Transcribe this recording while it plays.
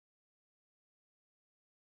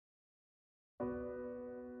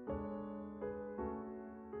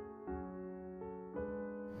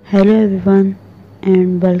Hello everyone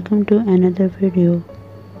and welcome to another video.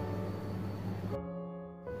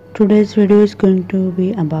 Today's video is going to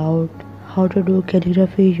be about how to do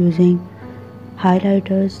calligraphy using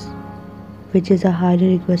highlighters, which is a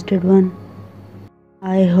highly requested one.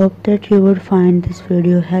 I hope that you would find this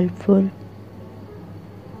video helpful.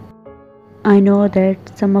 I know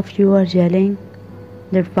that some of you are yelling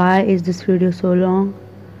that why is this video so long?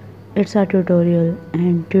 It's a tutorial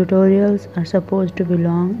and tutorials are supposed to be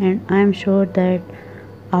long, and I am sure that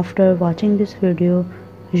after watching this video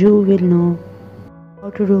you will know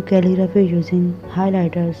how to do calligraphy using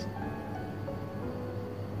highlighters,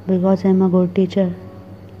 because I'm a good teacher,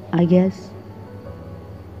 I guess.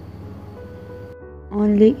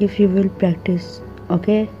 Only if you will practice,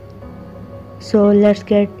 okay? So let's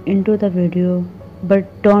get into the video,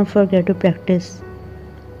 but don't forget to practice,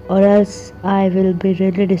 or else I will be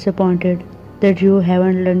really disappointed that you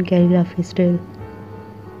haven't learned calligraphy still.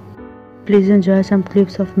 Please enjoy some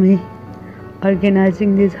clips of me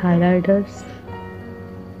organizing these highlighters.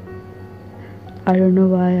 I don't know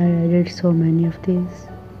why I added so many of these.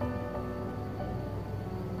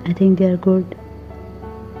 I think they are good.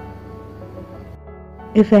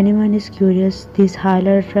 If anyone is curious, these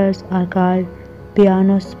highlighters are called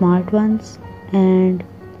piano smart ones, and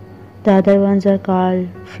the other ones are called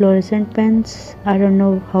fluorescent pens. I don't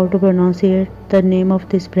know how to pronounce the name of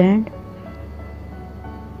this brand.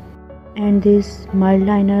 And these mild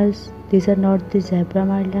liners, these are not the zebra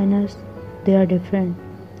mild liners, they are different.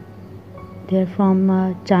 They are from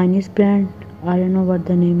a Chinese brand, I don't know what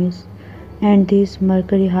the name is. And these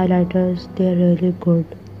mercury highlighters, they are really good.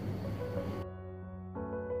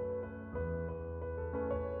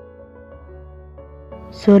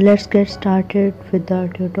 So let's get started with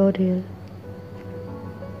the tutorial.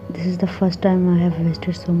 This is the first time I have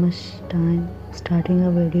wasted so much time starting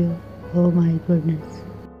a video. Oh my goodness.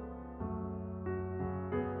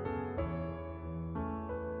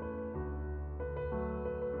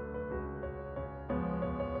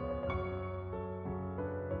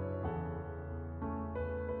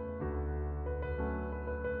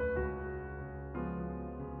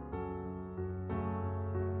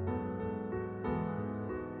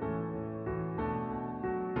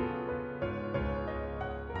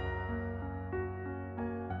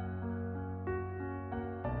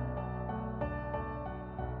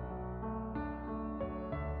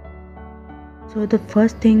 So the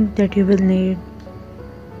first thing that you will need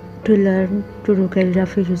to learn to do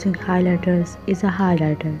calligraphy using highlighters is a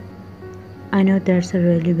highlighter. I know that's a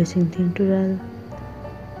really basic thing to learn,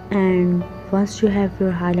 and once you have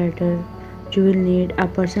your highlighter, you will need a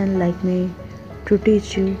person like me to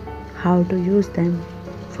teach you how to use them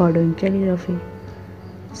for doing calligraphy.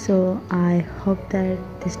 So I hope that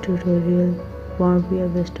this tutorial won't be a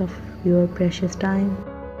waste of your precious time.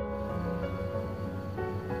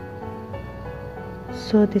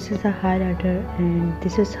 So this is a highlighter, and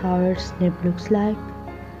this is how its nib looks like,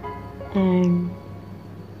 and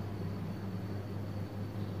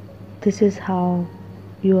this is how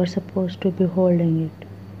you are supposed to be holding it.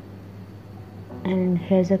 And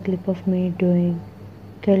here's a clip of me doing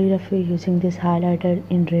calligraphy using this highlighter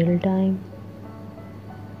in real time.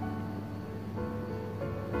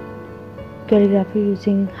 Calligraphy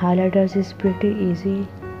using highlighters is pretty easy,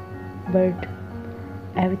 but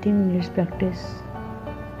everything needs practice.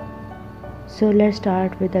 So let's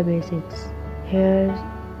start with the basics. Here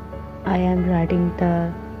I am writing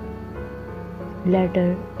the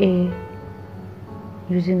letter A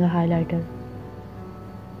using a highlighter.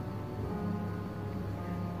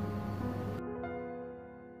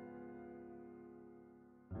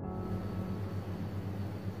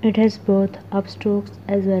 It has both upstrokes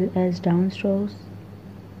as well as downstrokes.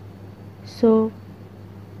 So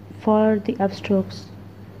for the upstrokes,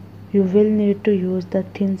 you will need to use the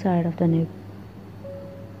thin side of the nib.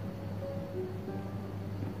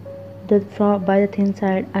 By the thin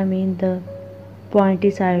side, I mean the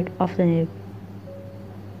pointy side of the nib,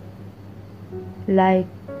 like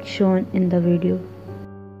shown in the video.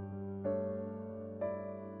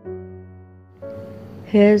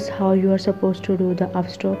 Here's how you are supposed to do the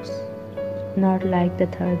upstrokes, not like the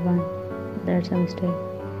third one, that's a mistake.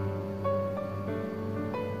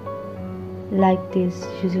 Like this,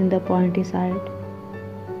 using the pointy side.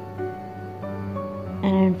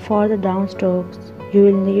 And for the downstrokes, you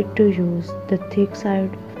will need to use the thick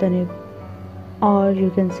side of the nib, or you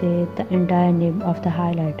can say the entire nib of the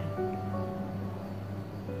highlighter.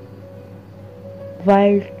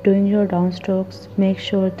 While doing your downstrokes, make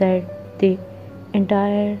sure that the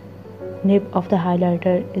entire nib of the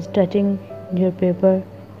highlighter is touching your paper,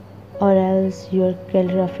 or else your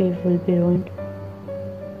calligraphy will be ruined.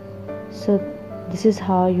 So this is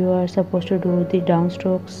how you are supposed to do the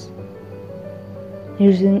downstrokes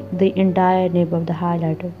using the entire nib of the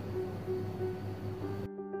highlighter.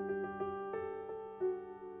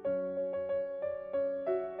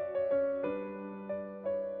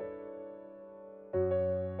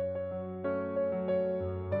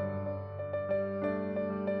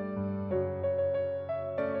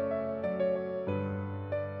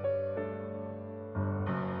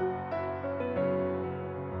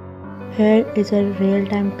 Here is a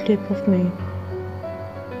real-time clip of me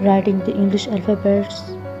writing the English alphabets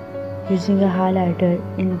using a highlighter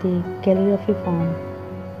in the calligraphy form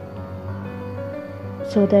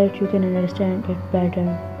so that you can understand it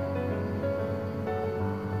better.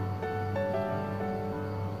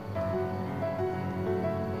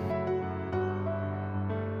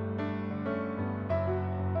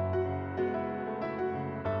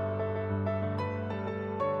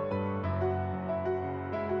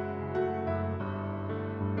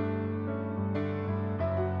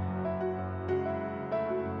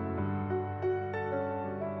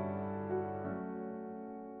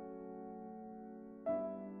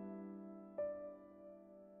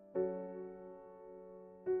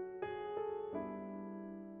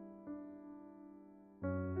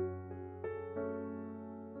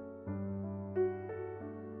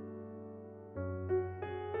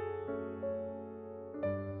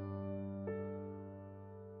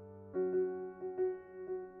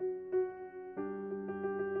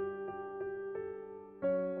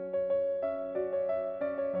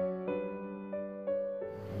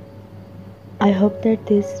 I hope that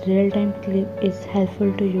this real-time clip is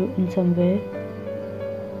helpful to you in some way.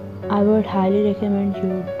 I would highly recommend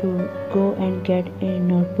you to go and get a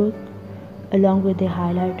notebook along with the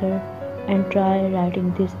highlighter and try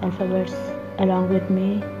writing these alphabets along with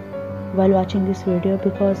me while watching this video,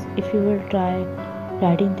 because if you will try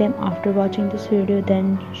writing them after watching this video,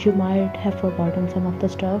 then you might have forgotten some of the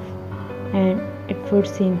stuff and it would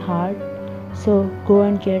seem hard. So go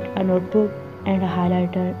and get a notebook and a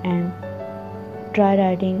highlighter and try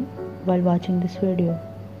writing while watching this video.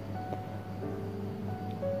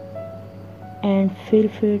 And feel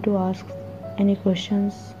free to ask any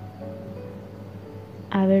questions.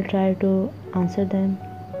 I will try to answer them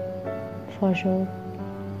for sure.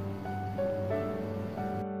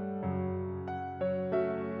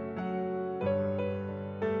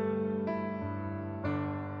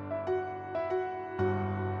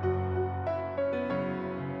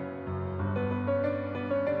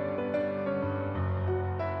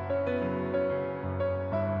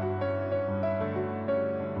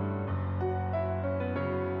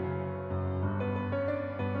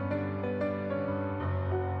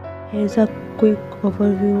 Here's a quick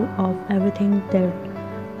overview of everything that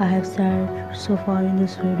I have said so far in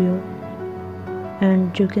this video,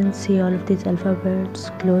 and you can see all of these alphabets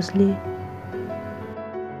closely.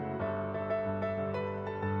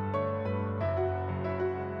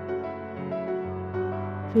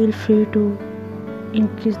 Feel free to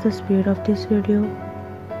increase the speed of this video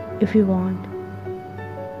if you want.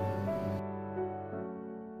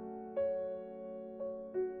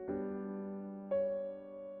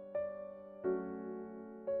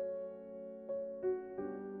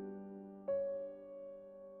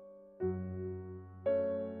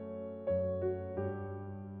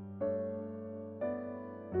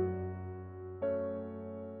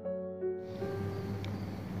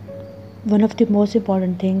 One of the most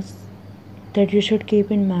important things that you should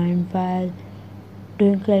keep in mind while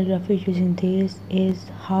doing calligraphy using these is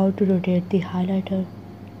how to rotate the highlighter.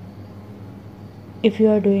 If you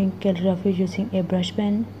are doing calligraphy using a brush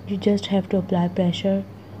pen, you just have to apply pressure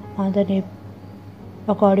on the nib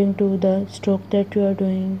according to the stroke that you are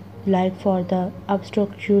doing. Like for the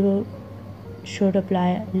upstroke, you should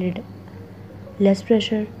apply a little less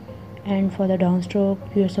pressure, and for the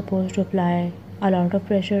downstroke, you are supposed to apply a lot of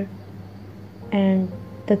pressure. And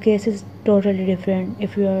the case is totally different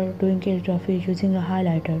if you are doing calligraphy using a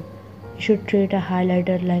highlighter. You should treat a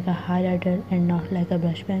highlighter like a highlighter and not like a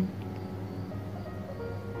brush pen.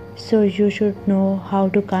 So you should know how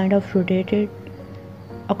to kind of rotate it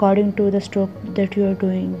according to the stroke that you are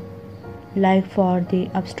doing. Like for the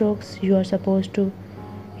upstrokes, you are supposed to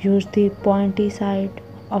use the pointy side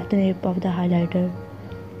of the nib of the highlighter,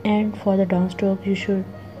 and for the downstroke you should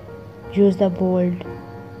use the bold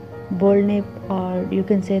nib, or you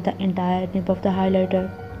can say the entire nib of the highlighter.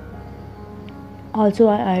 Also,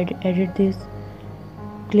 I added these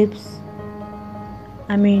clips,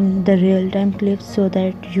 the real-time clips, so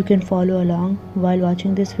that you can follow along while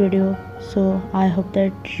watching this video. So I hope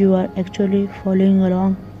that you are actually following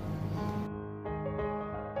along.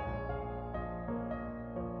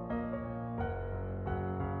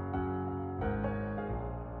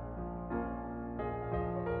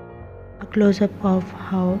 A close-up of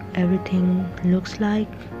how everything looks like.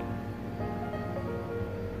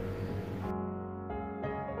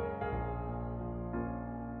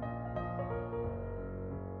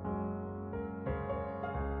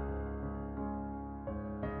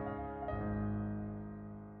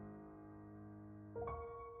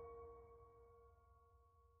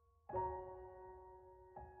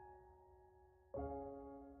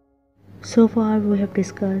 So far we have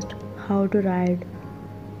discussed how to write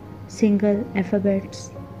single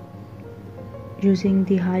alphabets using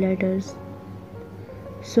the highlighters.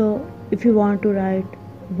 So if you want to write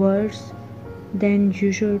words, then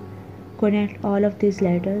you should connect all of these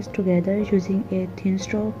letters together using a thin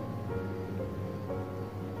stroke,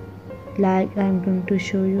 like I'm going to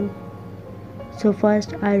show you. So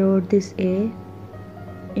first I wrote this A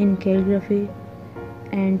in calligraphy,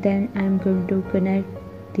 and then I'm going to connect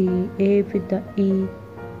the A with the E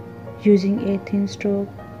using a thin stroke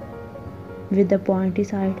with the pointy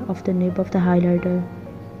side of the nib of the highlighter.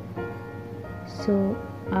 So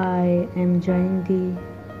I am joining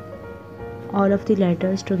all of the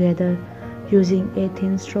letters together using a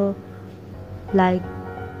thin stroke like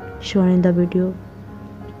shown in the video.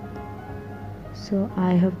 So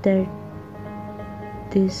I hope that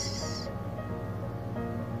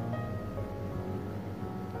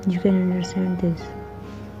you can understand this.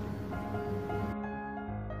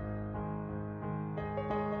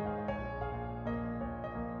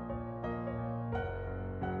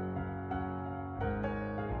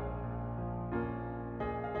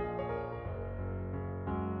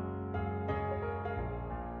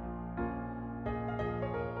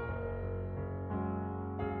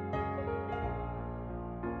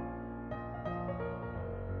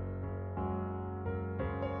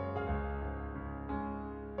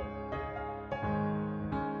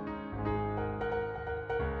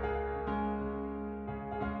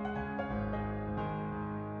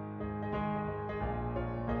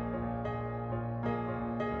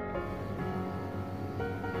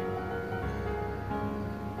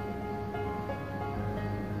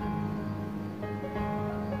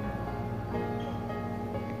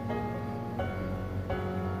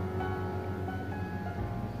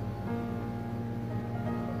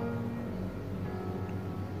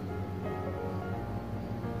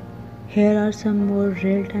 Here are some more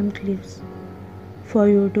real-time clips for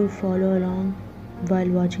you to follow along while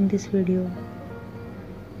watching this video.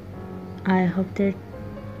 I hope that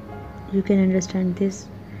you can understand this.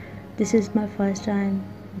 This is my first time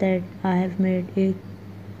that I have made a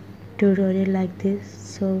tutorial like this,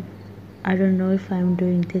 so I don't know if I'm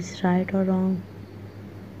doing this right or wrong.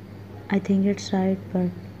 I think it's right, but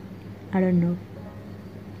I don't know.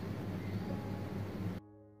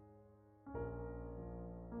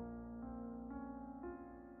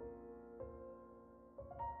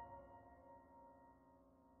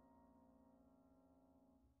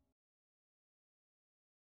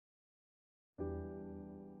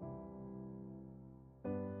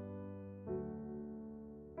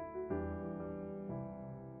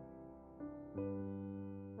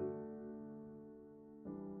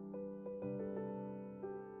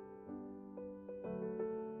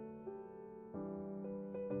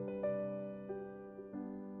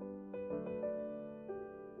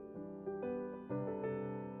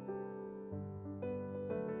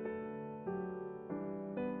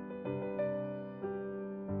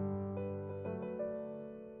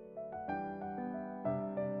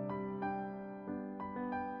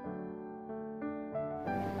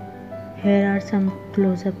 Here are some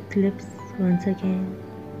close-up clips once again.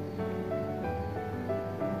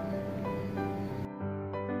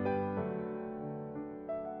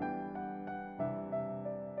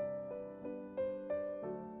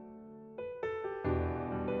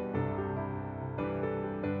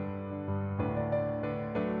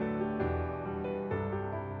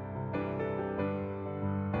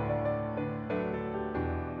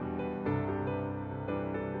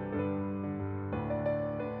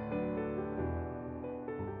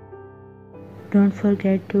 Don't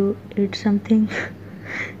forget to eat something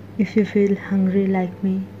if you feel hungry like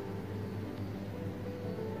me.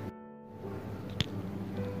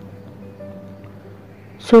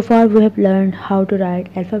 So far we have learned how to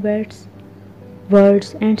write alphabets,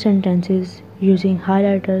 words and sentences using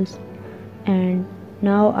highlighters, and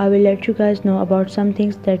now I will let you guys know about some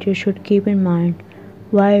things that you should keep in mind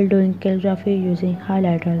while doing calligraphy using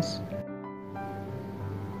highlighters.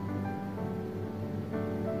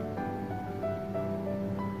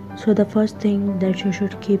 So the first thing that you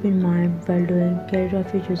should keep in mind while doing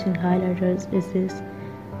calligraphy using highlighters is this,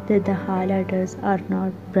 that the highlighters are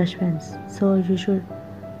not brush pens, so you should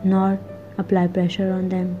not apply pressure on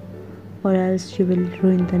them or else you will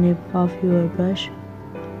ruin the nib of your brush,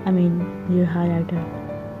 your highlighter.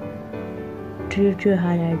 Treat your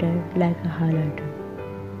highlighter like a highlighter.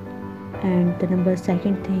 And the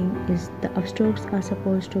second thing is the upstrokes are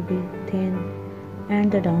supposed to be thin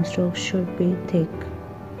and the downstrokes should be thick,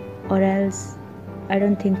 or else I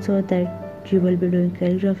don't think so that you will be doing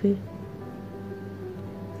calligraphy.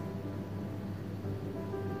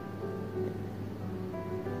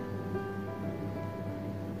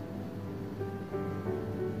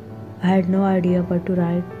 I had no idea what to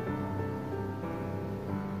write.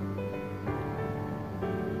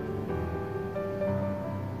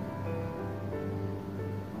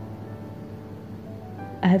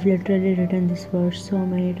 I have literally written this word so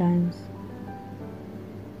many times.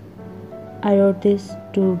 I wrote this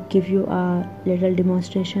to give you a little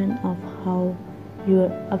demonstration of how your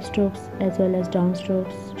upstrokes as well as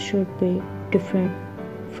downstrokes should be different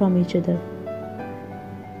from each other.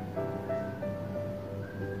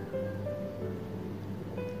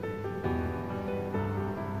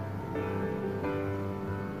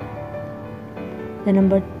 The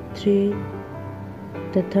number 3,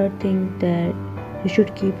 the third thing that you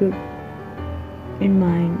should keep in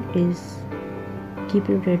mind is keep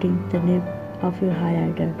rotating the nib of your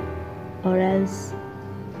highlighter, or else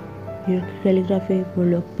your calligraphy will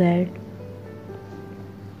look bad.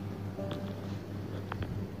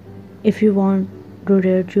 If you want to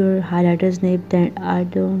rotate your highlighter's nib, then I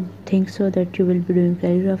don't think so that you will be doing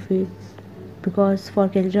calligraphy, because for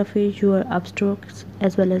calligraphy your upstrokes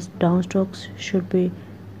as well as downstrokes should be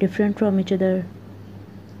different from each other.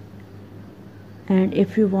 And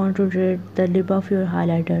if you want to rotate the nib of your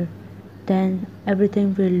highlighter, then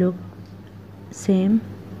everything will look same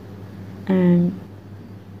and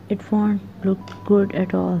it won't look good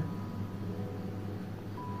at all.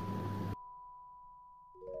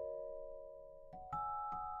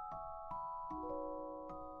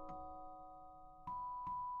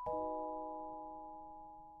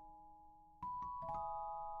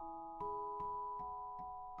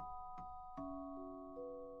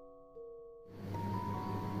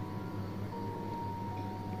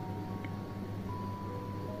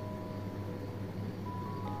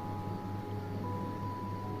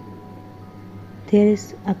 There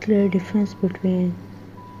is a clear difference between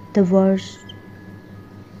the words.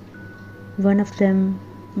 One of them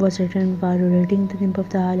was written while rotating the nib of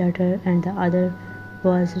the highlighter and the other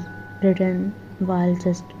was written while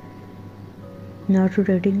just not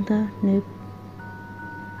rotating the nib.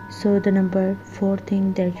 So the number 4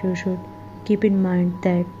 thing that you should keep in mind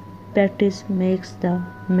that practice makes the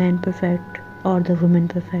man perfect or the woman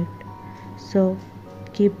perfect. So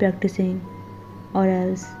keep practicing or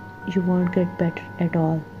else you won't get better at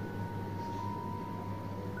all.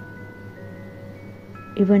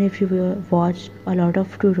 Even if you will watch a lot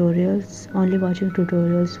of tutorials, only watching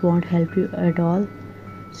tutorials won't help you at all.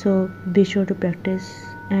 So be sure to practice.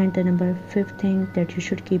 And the number 5th thing that you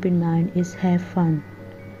should keep in mind is have fun.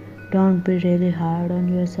 Don't be really hard on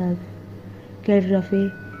yourself.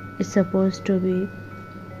 Calligraphy is supposed to be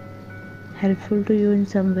helpful to you in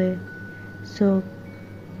some way, so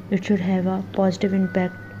it should have a positive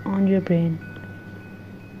impact on your brain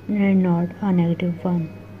and not a negative one.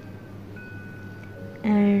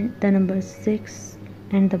 And the number 6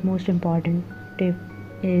 and the most important tip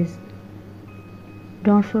is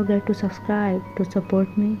don't forget to subscribe to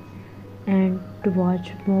support me and to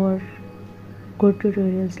watch more good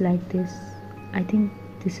tutorials like this. I think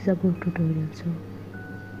this is a good tutorial, so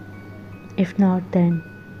if not, then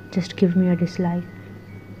just give me a dislike.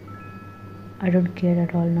 I don't care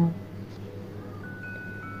at all now.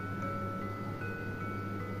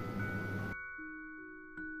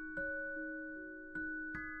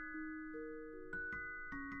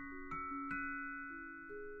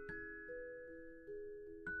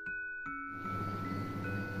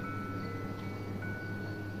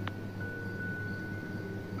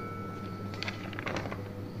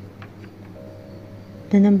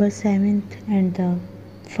 The number 7th and the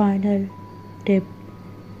final tip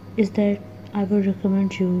is that I would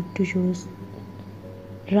recommend you to use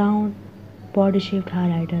round body shaped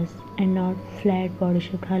highlighters and not flat body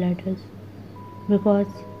shaped highlighters, because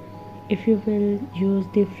if you will use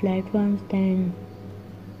the flat ones, then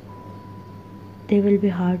they will be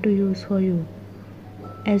hard to use for you,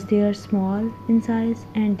 as they are small in size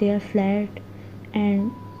and they are flat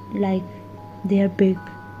and like they are big,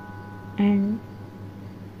 and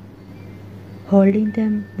holding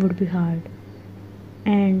them would be hard,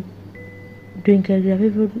 and doing calligraphy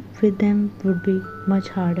with them would be much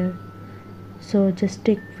harder. So just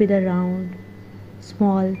stick with a round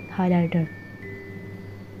small highlighter.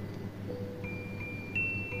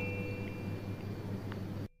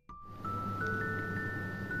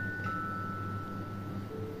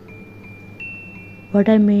 What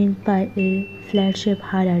I mean by a flat shape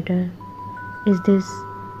highlighter is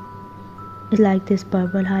like this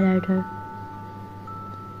purple highlighter.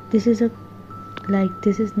 This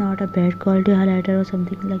is not a bad quality highlighter or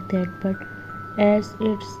something like that, but as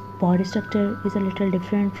its body structure is a little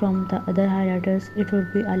different from the other highlighters, it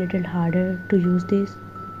would be a little harder to use this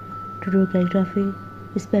to do calligraphy,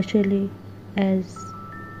 especially as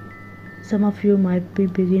some of you might be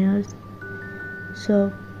beginners.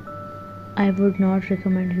 So I would not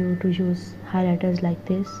recommend you to use highlighters like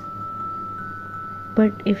this.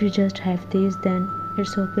 But if you just have these, then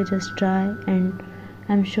it's okay, just try, and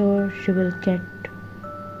I'm sure you will get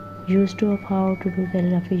used to of how to do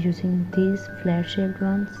calligraphy using these flat shaped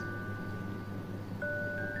ones.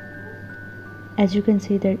 As you can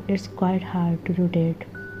see that it's quite hard to rotate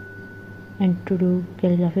and to do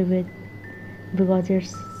calligraphy with, because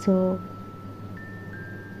it's so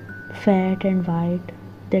fat and white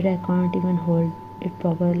that I can't even hold it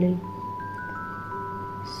properly.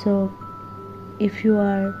 So if you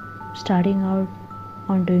are starting out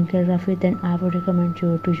on doing calligraphy, then I would recommend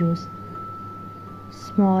you to use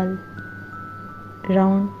small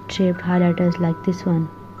round shaped highlighters like this one,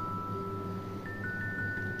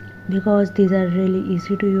 because these are really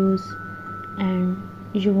easy to use and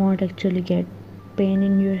you won't actually get pain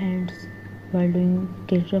in your hands while doing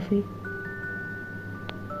calligraphy.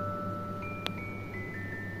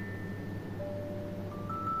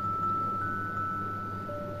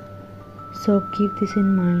 So keep this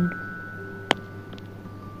in mind.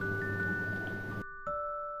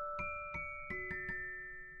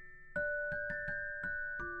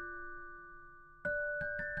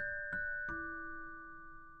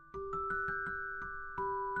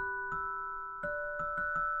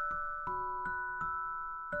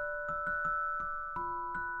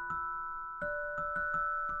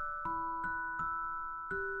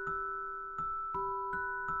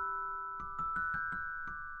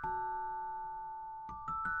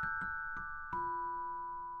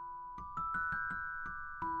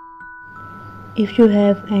 If you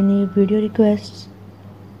have any video requests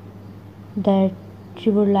that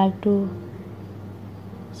you would like to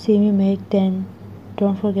see me make, then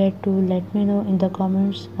don't forget to let me know in the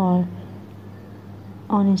comments or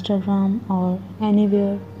on Instagram or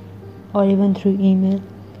anywhere, or even through email.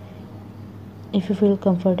 If you feel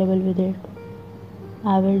comfortable with it,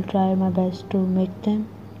 I will try my best to make them.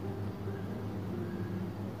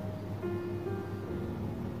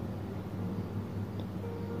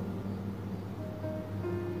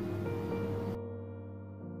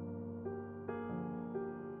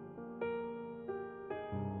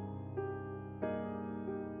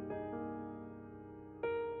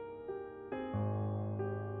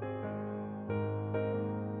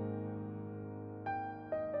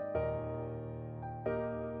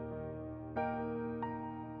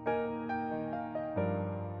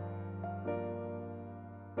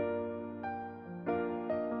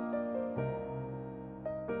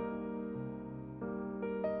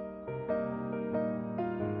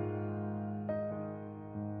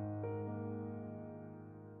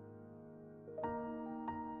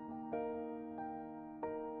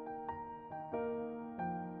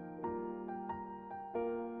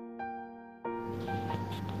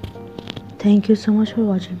 Thank you so much for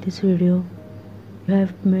watching this video. You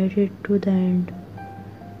have made it to the end,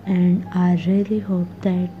 and I really hope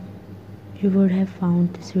that you would have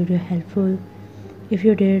found this video helpful. If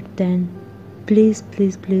you did, then please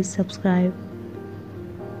subscribe.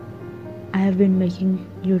 I have been making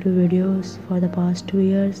YouTube videos for the past 2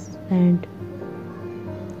 years and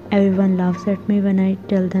everyone laughs at me when I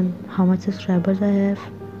tell them how much subscribers I have.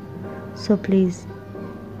 So please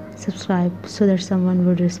subscribe so that someone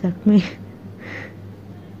would respect me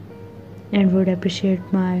and would appreciate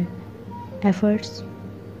my efforts.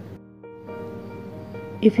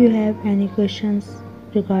 If you have any questions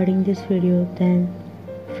regarding this video, then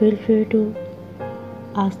feel free to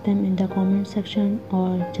ask them in the comment section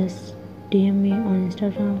or just DM me on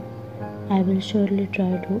Instagram. I will surely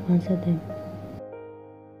try to answer them.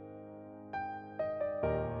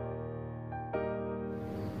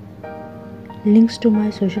 Links to my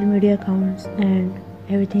social media accounts and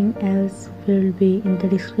everything else will be in the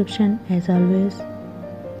description as always.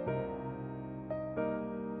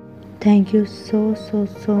 Thank you so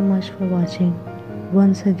much for watching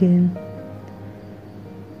once again.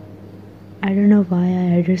 I don't know why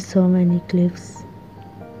I added so many clips.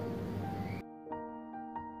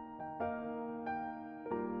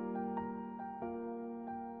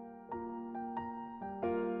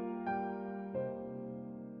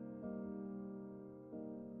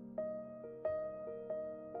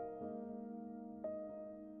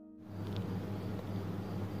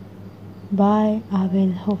 Bye. I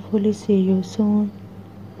will hopefully see you soon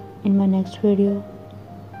in my next video.